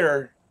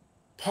either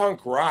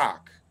punk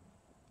rock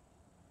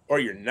or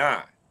you're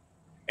not.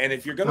 And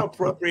if you're going to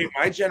appropriate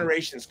my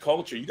generation's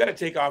culture, you got to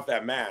take off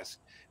that mask.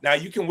 Now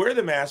you can wear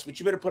the mask, but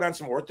you better put on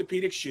some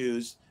orthopedic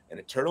shoes and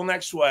a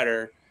turtleneck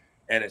sweater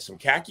and some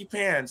khaki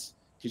pants,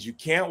 because you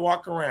can't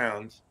walk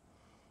around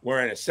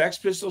wearing a Sex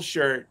Pistol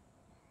shirt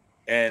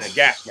and a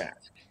gas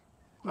mask.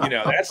 You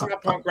know, that's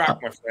not punk rock,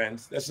 my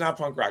friends. That's not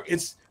punk rock.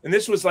 And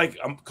this was like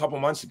a couple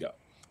months ago.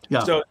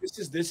 Yeah. So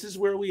this is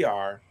where we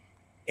are.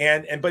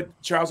 But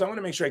Charles, I want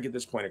to make sure I get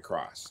this point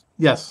across,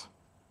 Yes.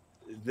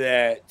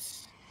 that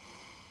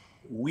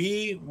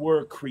we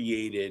were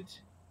created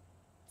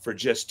for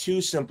just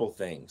two simple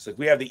things. Like,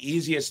 we have the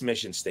easiest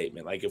mission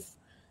statement. Like,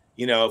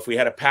 if we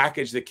had a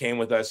package that came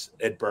with us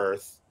at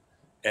birth,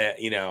 and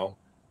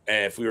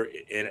if we were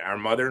in, our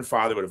mother and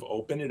father would have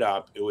opened it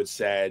up, it would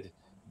said,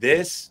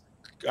 this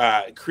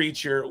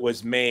creature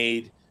was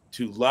made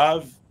to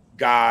love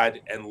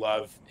God and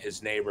love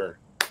his neighbor.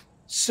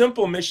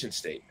 Simple mission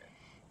statement.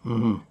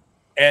 Hmm.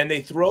 And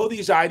they throw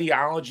these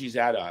ideologies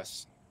at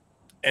us,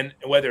 and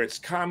whether it's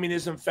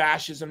communism,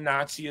 fascism,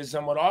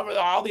 Nazism, whatever,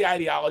 all the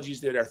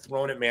ideologies that are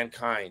thrown at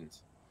mankind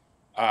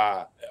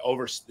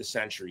over the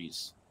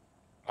centuries.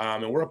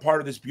 And we're a part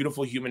of this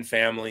beautiful human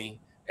family.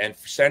 And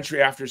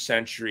century after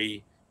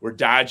century, we're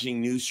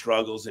dodging new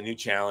struggles and new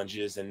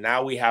challenges. And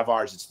now we have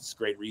ours. It's this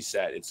great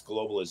reset. It's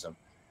globalism.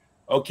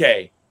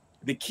 Okay.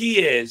 The key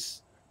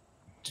is,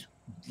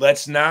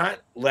 let's not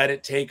let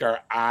it take our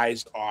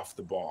eyes off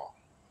the ball.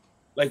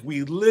 Like,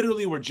 we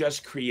literally were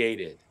just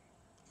created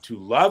to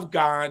love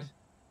God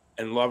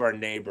and love our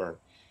neighbor.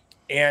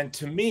 And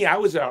to me, I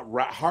was a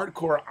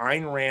hardcore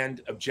Ayn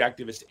Rand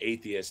objectivist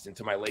atheist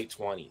into my late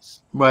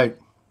 20s. Right. I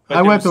But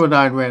there went was, through an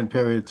Ayn Rand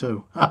period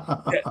too.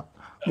 I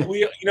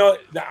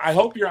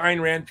hope your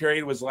Ayn Rand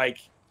period was like,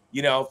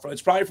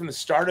 it's probably from the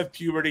start of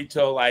puberty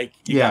till like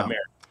you got Yeah. married.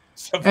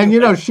 And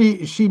Something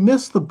like, she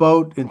missed the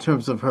boat in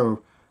terms of her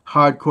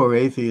hardcore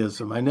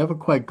atheism. I never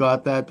quite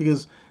got that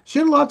because she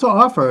had a lot to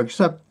offer,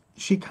 except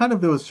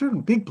there was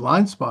certain big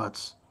blind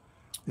spots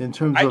in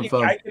terms I of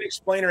can I can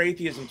explain her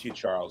atheism to you,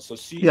 Charles. So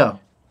yeah.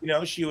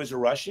 she was a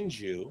Russian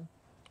Jew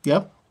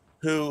Yep.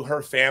 who,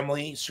 her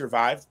family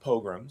survived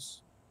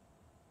pogroms,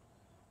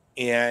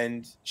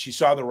 and she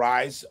saw the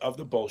rise of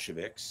the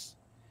Bolsheviks.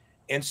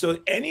 And so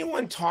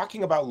anyone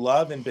talking about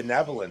love and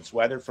benevolence,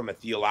 whether from a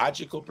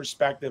theological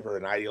perspective or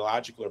an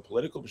ideological or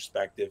political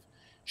perspective,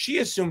 she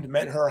assumed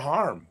meant her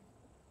harm.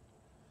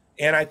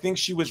 And I think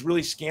she was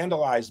really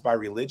scandalized by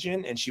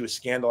religion, and she was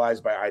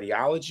scandalized by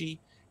ideology.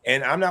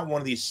 And I'm not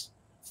one of these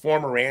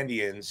former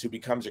Randians who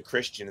becomes a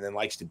Christian and then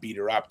likes to beat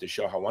her up to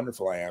show how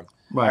wonderful I am.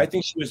 I Right.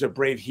 think she was a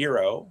brave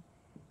hero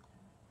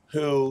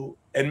who,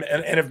 and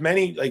of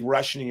many like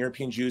Russian and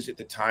European Jews at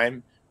the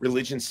time,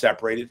 religion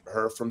separated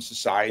her from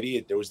society.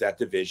 There was that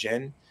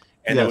division,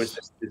 and there was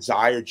Yes. this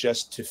desire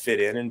just to fit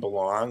in and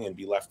belong and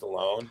be left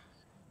alone.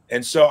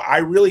 And so I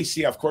really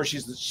see, of course,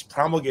 she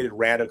promulgated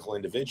radical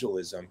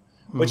individualism,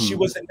 but she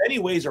Hmm. was in many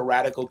ways a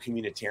radical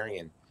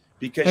communitarian,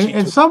 because And she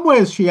in took, some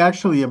ways, she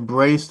actually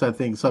embraced, I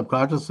think,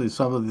 subconsciously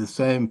some of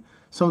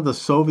the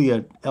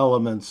Soviet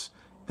elements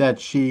that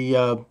she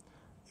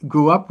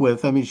grew up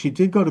with. I mean, she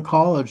did go to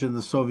college in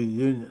the Soviet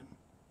Union.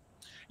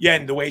 yeah,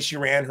 and the way she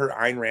ran her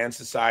Ayn Rand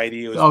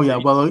society, it was Oh yeah,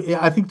 pretty,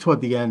 well, I think toward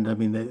the end, I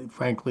mean,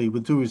 frankly,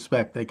 with due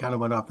respect, they kind of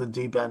went off the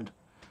deep end.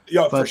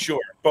 yeah, for But sure.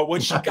 But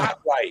what she got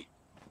right,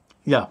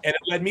 yeah, and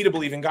it led me to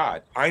believe in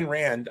God. Ayn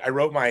Rand, I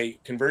wrote my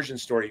conversion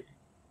story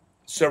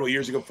several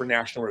years ago for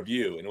National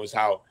Review, and it was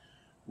how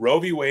Roe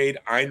v. Wade,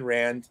 Ayn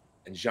Rand,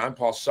 and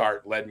Jean-Paul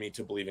Sartre led me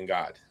to believe in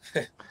God.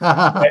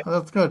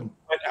 that's good.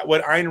 But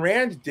what Ayn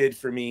Rand did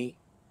for me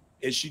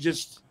is she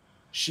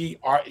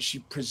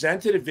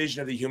presented a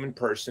vision of the human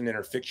person in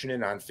her fiction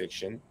and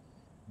nonfiction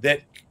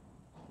that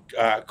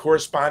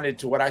corresponded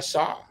to what I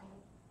saw.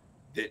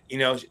 That, you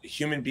know,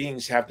 human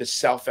beings have this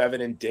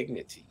self-evident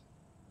dignity.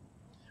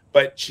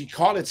 But she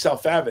called it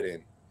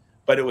self-evident,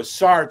 but it was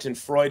Sartre and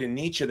Freud and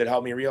Nietzsche that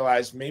helped me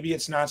realize maybe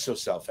it's not so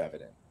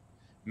self-evident.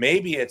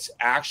 Maybe it's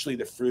actually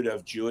the fruit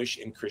of Jewish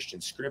and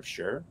Christian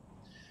scripture,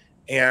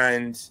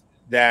 and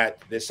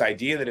that this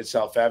idea that it's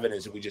self-evident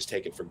is that we just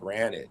take it for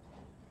granted.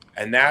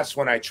 And that's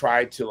when I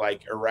tried to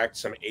like erect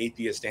some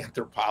atheist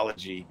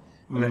anthropology,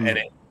 and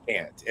it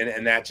can't.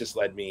 And that just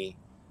led me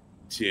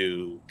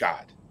to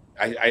God.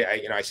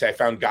 I say I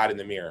found God in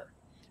the mirror.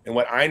 And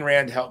what Ayn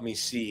Rand helped me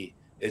see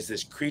is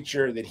this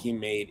creature that he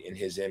made in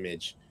his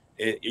image.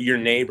 Your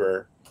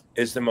neighbor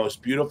is the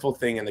most beautiful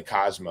thing in the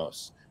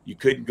cosmos. You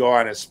could go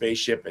on a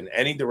spaceship in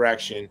any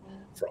direction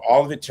for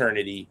all of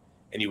eternity,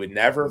 and you would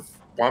never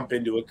bump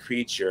into a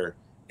creature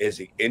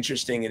as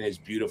interesting and as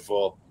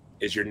beautiful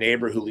as your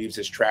neighbor who leaves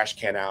his trash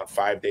can out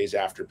 5 days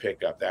after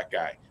pickup, that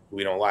guy who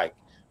we don't like.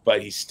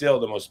 But he's still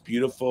the most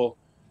beautiful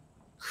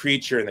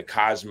creature in the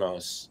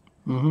cosmos.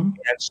 And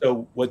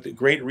so what the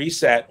Great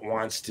Reset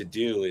wants to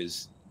do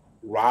is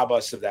rob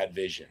us of that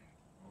vision.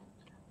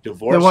 They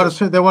want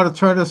to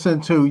turn us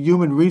into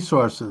human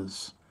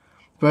resources,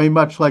 very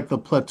much like the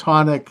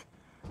Platonic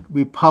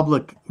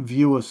Republic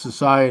view of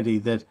society.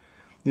 That,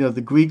 you know,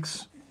 the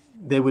Greeks,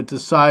 they would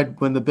decide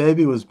when the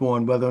baby was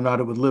born whether or not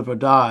it would live or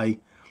die,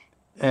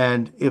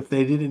 and if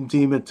they didn't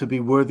deem it to be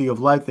worthy of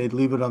life, they'd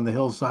leave it on the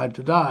hillside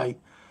to die.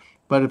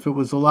 But if it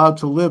was allowed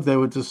to live, they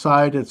would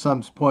decide at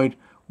some point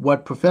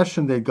what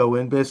profession they'd go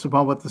in based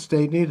upon what the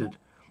state needed.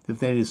 If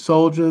they needed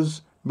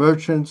soldiers,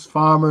 merchants,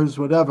 farmers,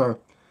 whatever.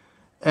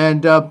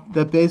 And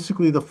that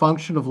basically the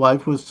function of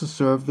life was to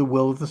serve the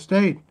will of the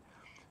state.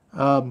 You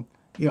know,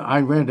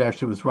 Ayn Rand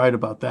actually was right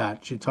about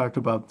that. She talked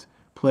about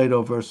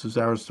Plato versus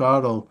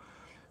Aristotle.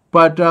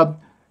 But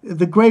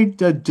the great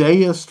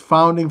deist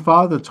founding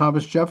father,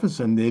 Thomas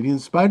Jefferson, maybe in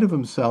spite of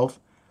himself,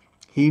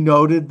 he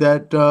noted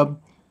that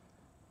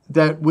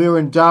that we're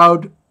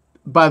endowed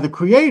by the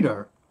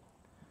Creator.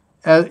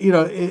 You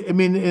know, I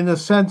mean, in a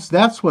sense,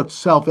 that's what's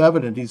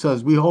self-evident. He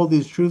says we hold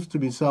these truths to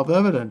be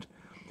self-evident,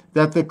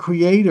 that the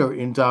Creator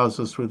endows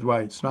us with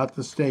rights, not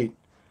the state.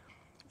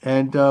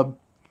 And, you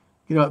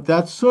know,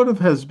 that sort of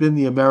has been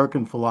the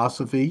American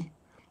philosophy,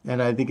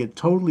 and I think it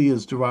totally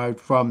is derived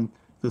from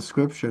the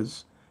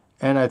scriptures,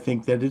 and I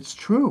think that it's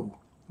true,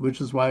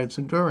 which is why it's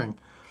enduring.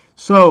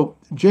 So,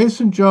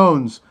 Jason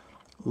Jones,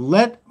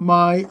 let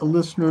my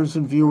listeners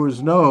and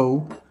viewers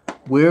know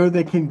where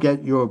they can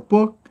get your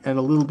book and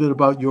a little bit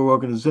about your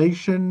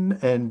organization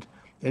and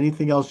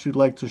anything else you'd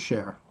like to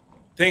share.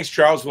 Thanks,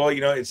 Charles. Well,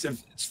 you know, it's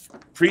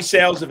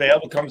pre-sales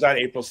available. Comes out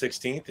April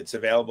 16th. It's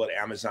available at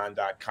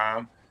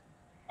Amazon.com.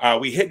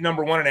 We hit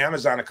 #1 on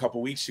Amazon a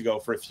couple weeks ago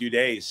for a few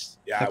days.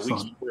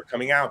 Weeks before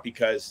coming out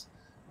because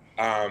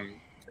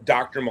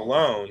Dr.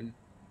 Malone,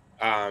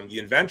 the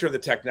inventor of the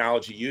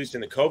technology used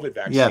in the COVID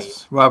vaccine.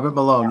 Yes, Robert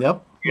Malone.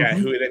 Yep. Yeah,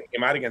 who then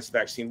came out against the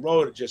vaccine,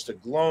 wrote just a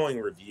glowing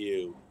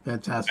review.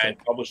 Fantastic. And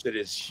published it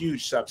as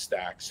huge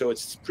Substack. So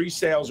its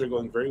pre-sales are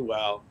going very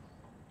well.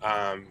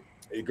 A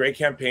great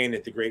campaign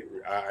at the Great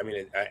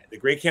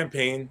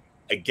Campaign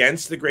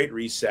Against the Great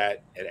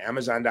Reset at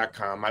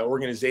Amazon.com. My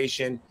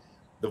organization,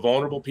 the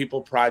Vulnerable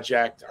People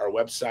Project, our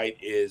website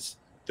is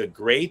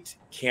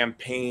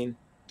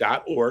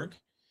thegreatcampaign.org.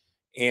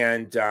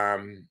 And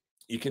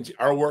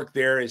our work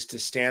there is to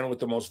stand with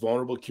the most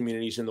vulnerable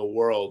communities in the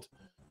world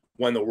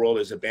when the world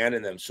has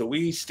abandoned them. So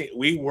we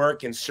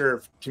work and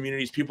serve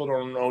communities people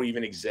don't know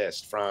even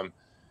exist.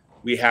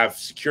 We have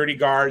security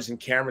guards and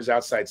cameras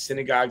outside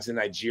synagogues in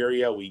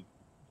Nigeria. We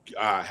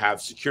have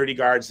security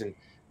guards and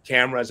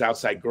cameras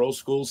outside girls'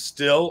 schools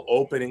still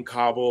open in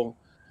Kabul.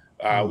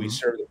 We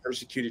serve the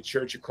persecuted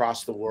church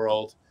across the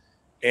world.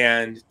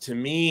 And to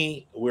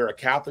me, we're a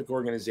Catholic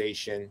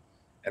organization.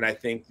 And I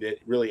think that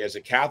really as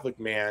a Catholic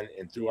man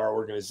and through our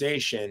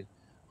organization,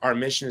 our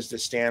mission is to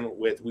stand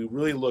with, we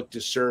really look to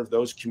serve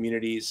those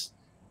communities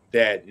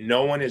that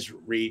no one has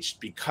reached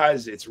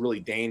because it's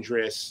really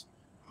dangerous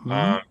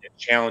and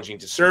challenging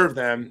to serve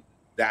them.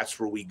 That's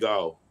where we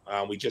go.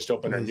 We just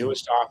opened our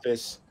newest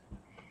office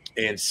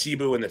in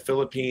Cebu in the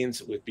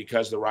Philippines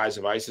because of the rise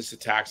of ISIS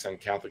attacks on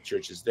Catholic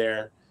churches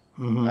there.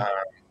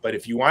 But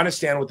if you want to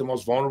stand with the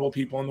most vulnerable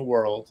people in the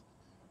world,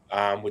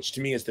 which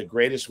to me is the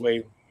greatest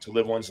way to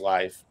live one's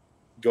life,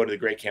 go to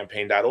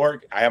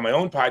thegreatcampaign.org. I have my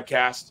own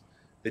podcast,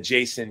 The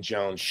Jason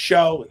Jones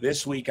Show.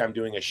 This week, I'm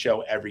doing a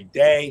show every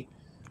day,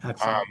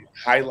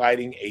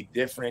 highlighting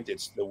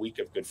it's the week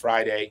of Good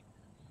Friday.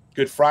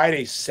 Good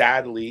Friday,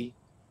 sadly,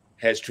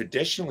 has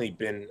traditionally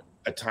been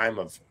a time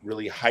of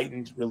really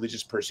heightened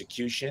religious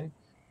persecution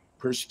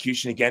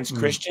against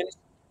Christians,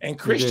 and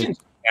Christians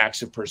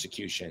acts of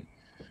persecution.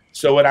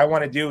 So what I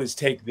want to do is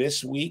take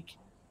this week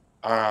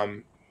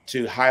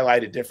to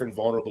highlight a different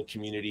vulnerable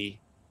community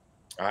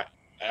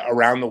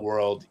around the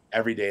world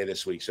every day of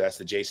this week. So that's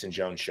the Jason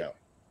Jones Show.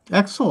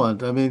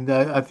 Excellent. I mean,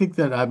 I think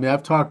that,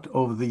 I've talked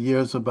over the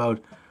years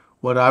about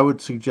what I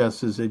would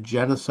suggest is a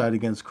genocide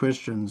against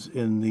Christians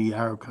in the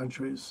Arab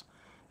countries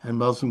and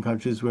Muslim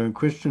countries where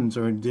Christians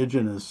are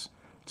indigenous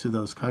to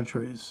those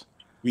countries.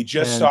 We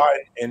just And saw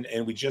it,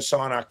 and we just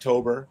saw in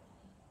October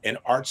in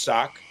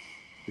Artsakh,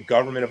 the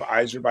government of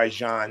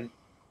Azerbaijan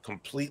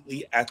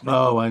completely ethnically,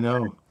 oh, I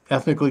know,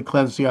 ethnically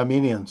cleanse the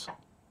Armenians.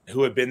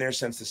 who had been there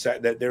since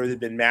that there had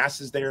been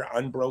masses there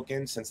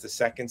unbroken since the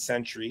 2nd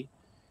century.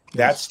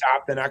 That Yes.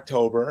 stopped in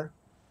October,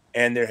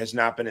 and there has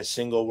not been a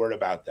single word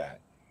about that.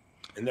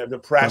 And the Well,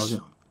 press yeah.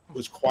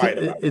 was quiet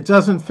about it. It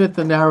doesn't fit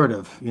the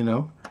narrative,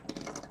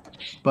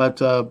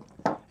 But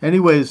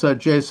anyways,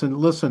 Jason,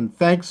 listen,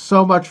 thanks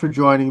so much for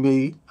joining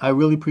me. I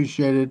really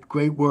appreciate it.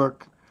 Great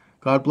work.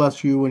 God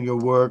bless you and your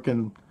work,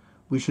 and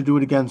we should do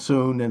it again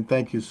soon. And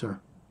thank you, sir.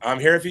 I'm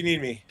here if you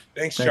need me.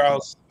 Thanks, Thank you.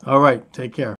 Charles. All right. Take care.